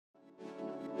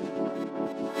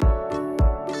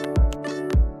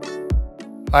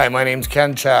Hi, my name's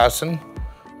Ken Chaston.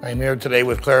 I'm here today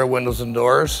with Clera Windows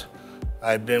Doors.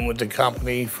 I've been with the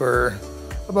company for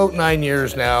about 9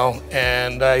 years now,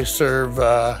 and I serve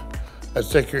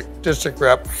as district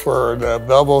rep for the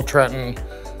Belleville, Trenton,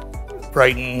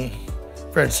 Brighton,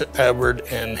 Prince Edward,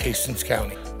 and Hastings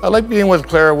County. I like being with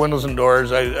Clera Windows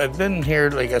Doors. I've been here,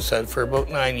 like I said, for about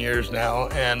 9 years now,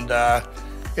 and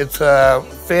it's a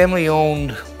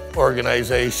family-owned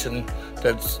organization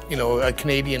that's, a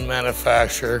Canadian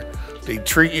manufacturer. They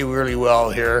treat you really well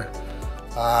here.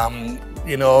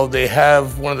 They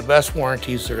have one of the best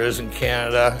warranties there is in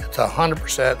Canada. It's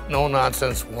 100%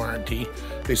 no-nonsense warranty.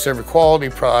 They serve a quality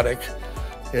product.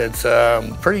 It's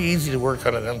pretty easy to work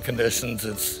under them conditions.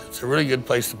 It's a really good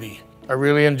place to be. I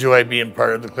really enjoy being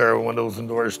part of the Clera Windows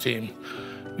Doors team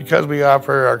because we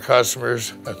offer our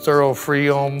customers a thorough free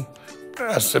home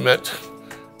estimate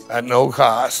at no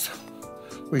cost.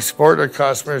 We support our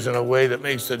customers in a way that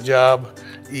makes the job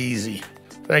easy.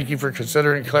 Thank you for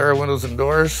considering Clera Windows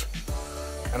Doors,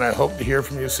 and I hope to hear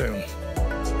from you soon.